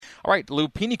All right,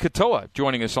 Lupini Katoa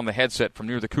joining us on the headset from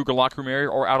near the Cougar locker room area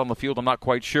or out on the field. I'm not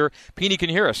quite sure. Pini, can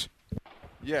you hear us?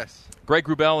 Yes. Greg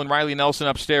Wrubell and Riley Nelson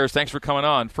upstairs. Thanks for coming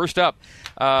on. First up,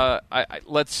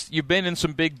 you've been in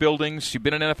some big buildings. You've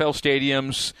been in NFL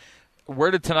stadiums.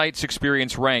 Where did tonight's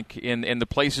experience rank in the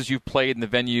places you've played and the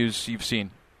venues you've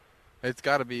seen? It's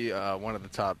got to be one of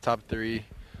the top three.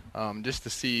 Just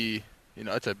to see,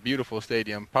 it's a beautiful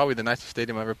stadium. Probably the nicest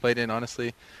stadium I've ever played in,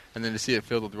 honestly. And then to see it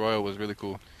filled with Royal was really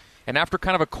cool. And after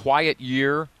kind of a quiet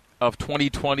year of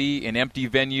 2020 in empty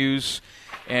venues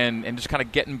and just kind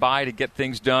of getting by to get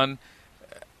things done,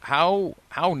 how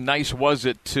nice was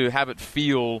it to have it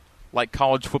feel like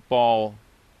college football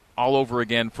all over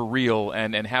again for real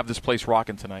and have this place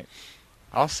rocking tonight?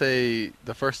 I'll say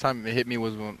the first time it hit me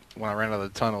was when I ran out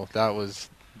of the tunnel. That was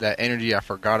that energy I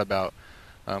forgot about.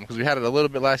 Because we had it a little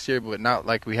bit last year, but not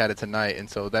like we had it tonight. And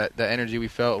so that energy we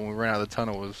felt when we ran out of the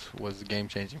tunnel was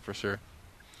game-changing for sure.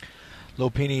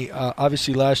 Lopini,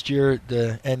 obviously last year,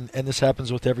 and this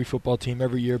happens with every football team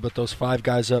every year, but those five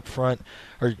guys up front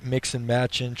are mix and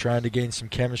matching, trying to gain some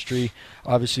chemistry.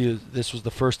 Obviously, this was the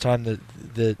first time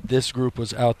that this group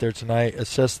was out there tonight.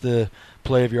 Assess the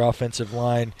play of your offensive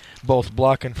line, both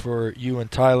blocking for you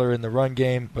and Tyler in the run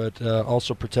game, but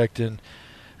also protecting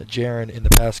Jaron in the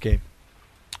pass game.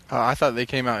 I thought they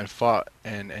came out and fought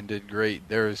and did great.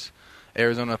 There's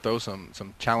Arizona throw some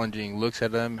challenging looks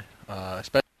at them,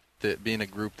 especially being a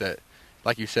group that,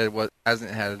 like you said, hasn't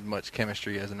had as much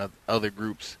chemistry as other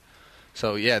groups.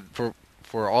 So, yeah, for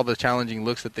all the challenging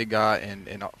looks that they got and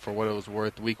for what it was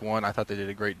worth, week one, I thought they did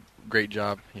a great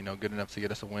job, good enough to get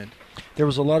us a win. There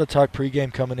was a lot of talk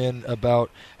pregame coming in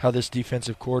about how this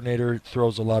defensive coordinator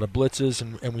throws a lot of blitzes,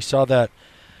 and we saw that.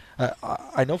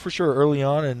 I know for sure early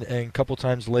on and a couple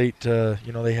times late,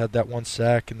 they had that one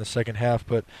sack in the second half,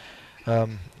 but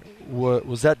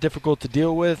was that difficult to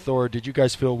deal with, or did you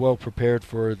guys feel well prepared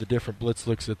for the different blitz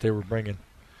looks that they were bringing?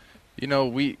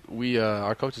 We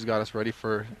our coaches got us ready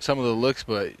for some of the looks,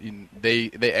 but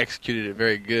they executed it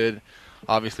very good.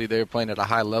 Obviously, they were playing at a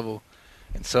high level,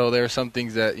 and so there are some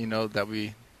things that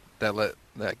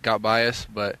that got by us,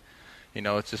 but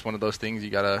it's just one of those things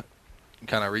you gotta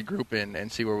kind of regroup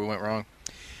and see where we went wrong.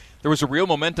 There was a real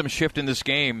momentum shift in this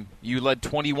game. You led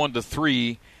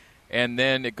 21-3. And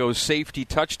then it goes safety,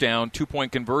 touchdown,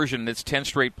 2-point conversion, and it's 10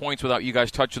 straight points without you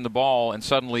guys touching the ball, and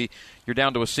suddenly you're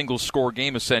down to a single-score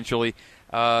game, essentially.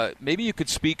 Maybe you could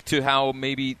speak to how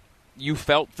maybe you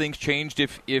felt things changed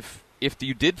if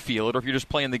you did feel it, or if you're just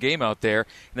playing the game out there,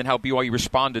 and then how BYU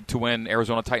responded to when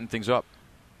Arizona tightened things up.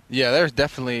 Yeah, there's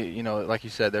definitely, like you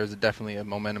said, there's definitely a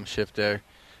momentum shift there,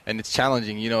 and it's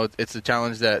challenging. It's a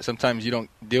challenge that sometimes you don't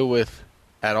deal with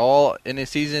at all in a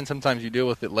season. Sometimes you deal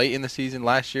with it late in the season.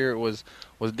 Last year it was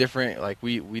different. Like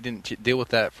we didn't deal with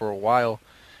that for a while,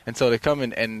 and so to come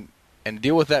in and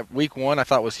deal with that week one, I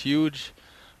thought was huge,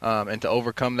 and to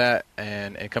overcome that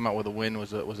and come out with a win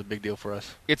was a big deal for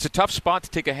us. It's a tough spot to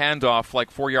take a handoff like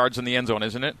 4 yards in the end zone,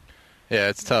 isn't it? Yeah,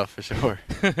 it's tough for sure.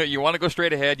 You want to go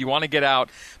straight ahead, you want to get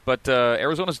out, but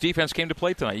Arizona's defense came to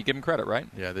play tonight. You give them credit, right?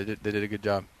 Yeah, they did a good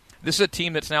job. This is a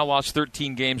team that's now lost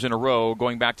 13 games in a row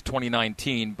going back to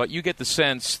 2019, but you get the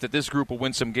sense that this group will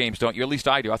win some games, don't you? At least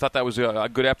I do. I thought that was a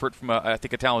good effort from, a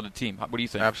talented team. What do you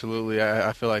think? Absolutely.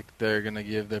 I feel like they're going to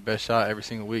give their best shot every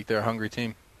single week. They're a hungry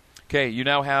team. Okay, you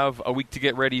now have a week to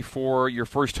get ready for your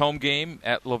first home game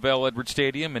at LaVell Edwards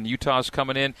Stadium, and Utah's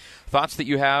coming in. Thoughts that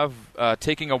you have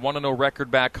taking a 1-0 record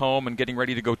back home and getting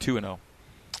ready to go 2-0?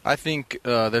 I think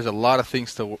there's a lot of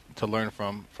things to learn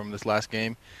from this last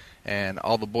game. And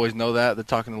all the boys know that. The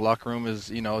talk in the locker room is,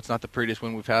 it's not the prettiest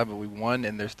win we've had, but we won,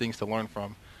 and there's things to learn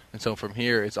from. And so from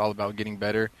here, it's all about getting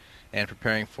better and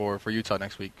preparing for Utah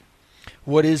next week.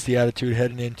 What is the attitude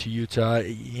heading into Utah?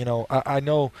 I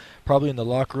know probably in the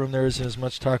locker room there isn't as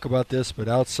much talk about this, but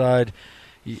outside,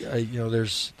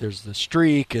 there's the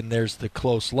streak and there's the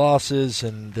close losses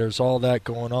and there's all that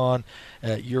going on.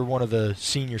 You're one of the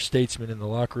senior statesmen in the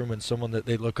locker room and someone that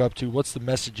they look up to. What's the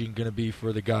messaging going to be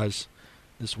for the guys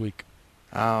this week?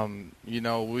 We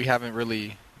haven't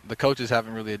really, the coaches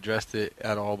haven't really addressed it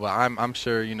at all, but I'm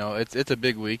sure, it's a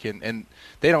big week and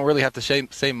they don't really have to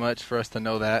say much for us to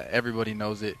know that. Everybody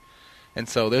knows it. And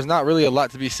so there's not really a lot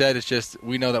to be said. It's just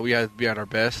we know that we have to be at our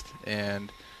best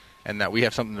and that we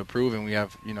have something to prove, and we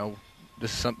have,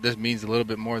 this means a little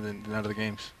bit more than other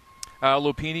games.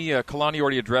 Lopini, Kalani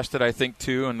already addressed it, I think,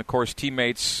 too. And, of course,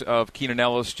 teammates of Keenan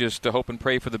Ellis just hope and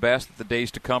pray for the best, that the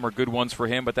days to come are good ones for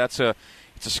him. But it's a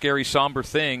scary, somber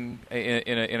thing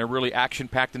in a really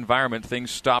action-packed environment.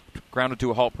 Things stopped, grounded to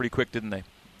a halt pretty quick, didn't they?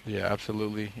 Yeah,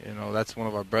 absolutely. That's one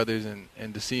of our brothers,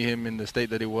 and to see him in the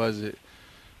state that he was,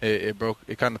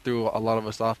 it kind of threw a lot of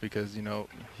us off because, you know,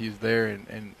 he's there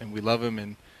and we love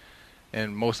him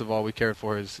and most of all we cared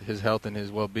for his health and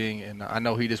his well-being. And I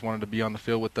know he just wanted to be on the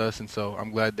field with us, and so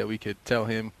I'm glad that we could tell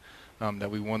him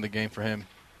that we won the game for him.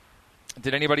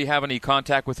 Did anybody have any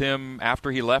contact with him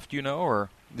after he left, you know, or?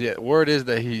 Yeah, word is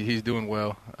that he's doing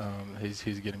well. He's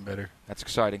getting better. That's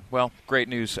exciting. Well, great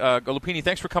news. Lopini,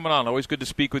 thanks for coming on. Always good to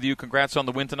speak with you. Congrats on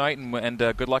the win tonight, and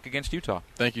good luck against Utah.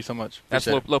 Thank you so much. That's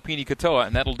Lopini Katoa,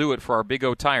 and that'll do it for our Big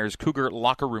O Tires Cougar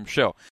Locker Room Show.